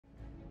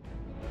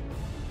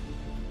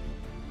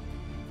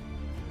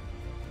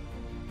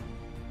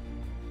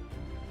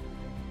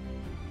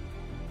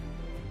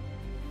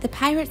The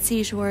Pirate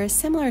Siege War is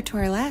similar to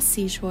our last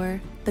Siege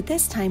War, but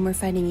this time we're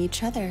fighting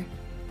each other.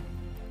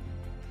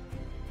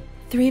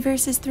 3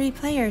 versus 3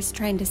 players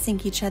trying to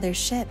sink each other's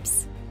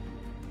ships.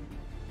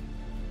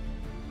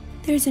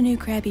 There's a new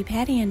Krabby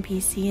Patty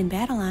NPC in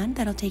Battle-On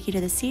that'll take you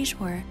to the Siege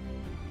War.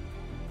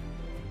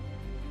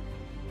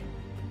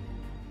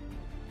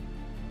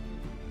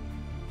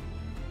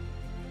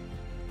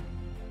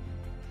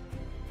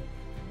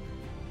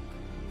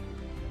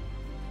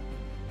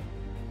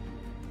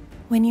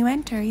 When you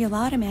enter, you'll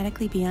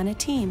automatically be on a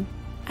team,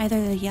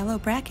 either the yellow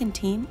Braken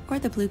team or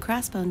the blue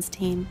Crossbones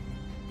team.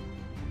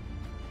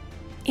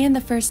 And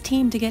the first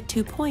team to get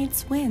 2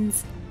 points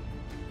wins.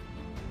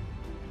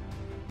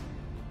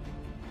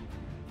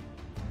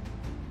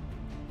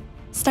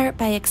 Start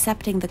by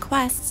accepting the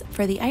quests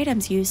for the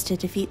items used to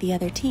defeat the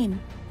other team.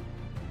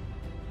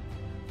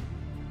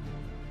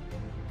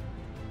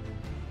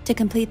 To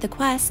complete the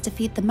quest,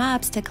 defeat the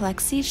mobs to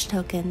collect siege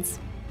tokens.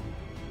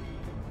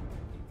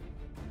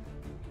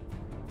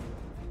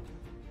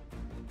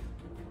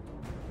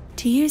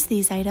 To use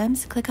these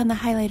items, click on the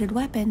highlighted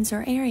weapons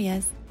or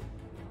areas.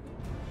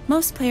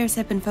 Most players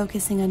have been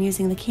focusing on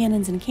using the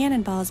cannons and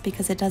cannonballs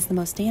because it does the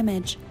most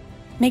damage.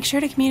 Make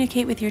sure to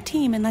communicate with your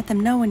team and let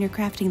them know when you're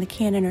crafting the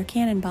cannon or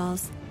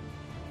cannonballs.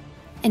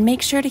 And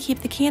make sure to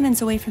keep the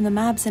cannons away from the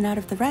mobs and out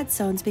of the red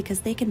zones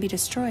because they can be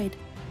destroyed.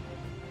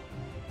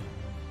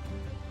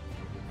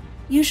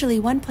 Usually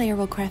one player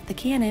will craft the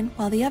cannon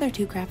while the other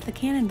 2 craft the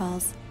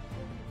cannonballs.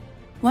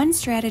 One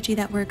strategy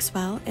that works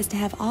well is to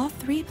have all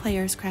 3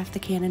 players craft the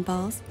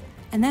cannonballs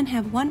and then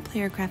have one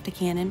player craft a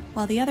cannon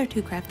while the other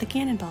 2 craft the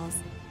cannonballs.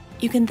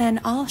 You can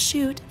then all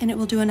shoot and it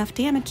will do enough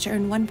damage to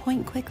earn 1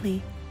 point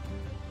quickly.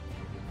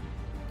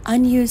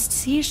 Unused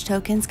siege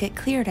tokens get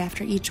cleared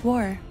after each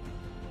war.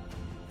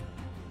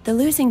 The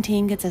losing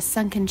team gets a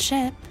sunken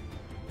ship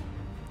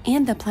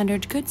and the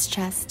Plundered Goods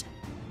chest.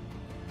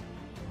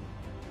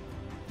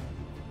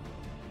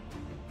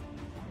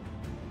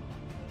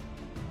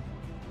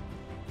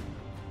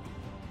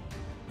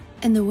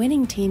 And the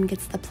winning team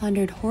gets the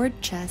Plundered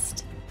Hoard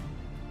Chest,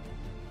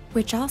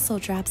 which also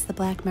drops the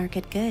black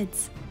market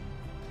goods.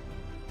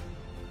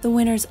 The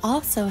winners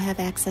also have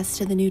access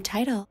to the new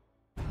title.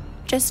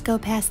 Just go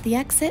past the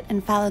exit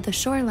and follow the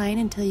shoreline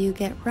until you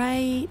get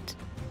right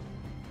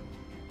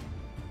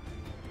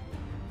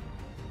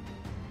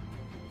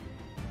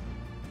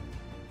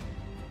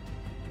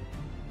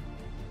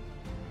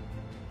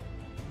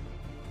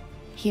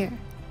here.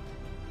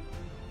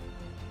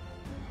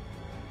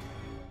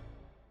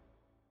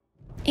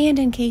 And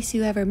in case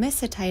you ever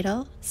miss a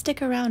title,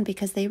 stick around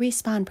because they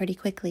respawn pretty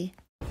quickly.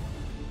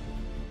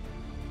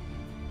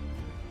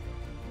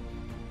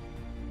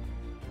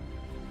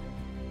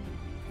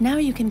 Now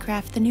you can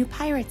craft the new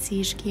Pirate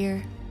Siege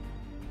gear.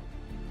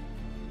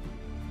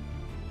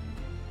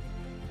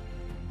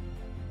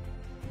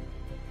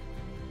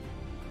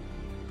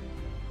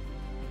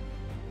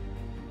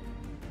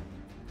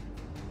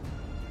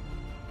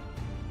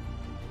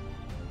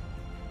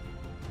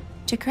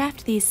 To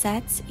craft these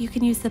sets, you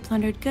can use the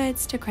Plundered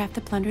Goods to craft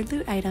the Plundered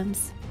Loot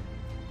items.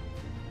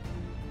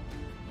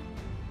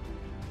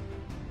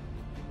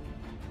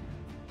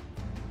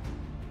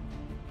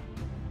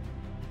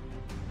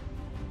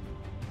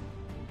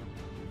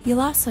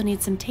 You'll also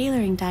need some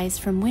tailoring dyes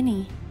from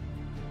Winnie.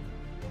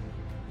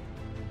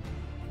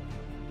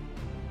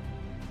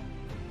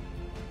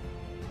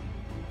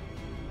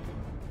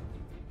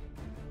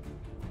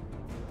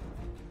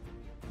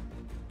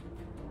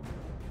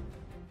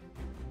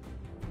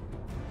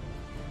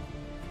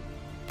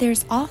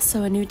 There's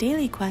also a new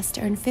daily quest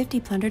to earn 50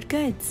 Plundered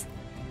Goods.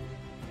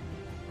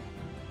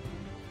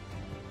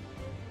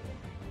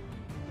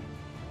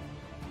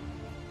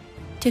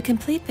 To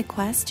complete the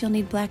quest, you'll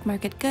need black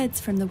market goods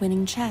from the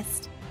winning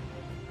chest.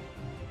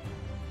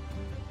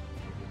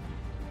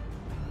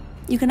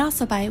 You can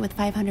also buy it with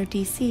 500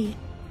 DC.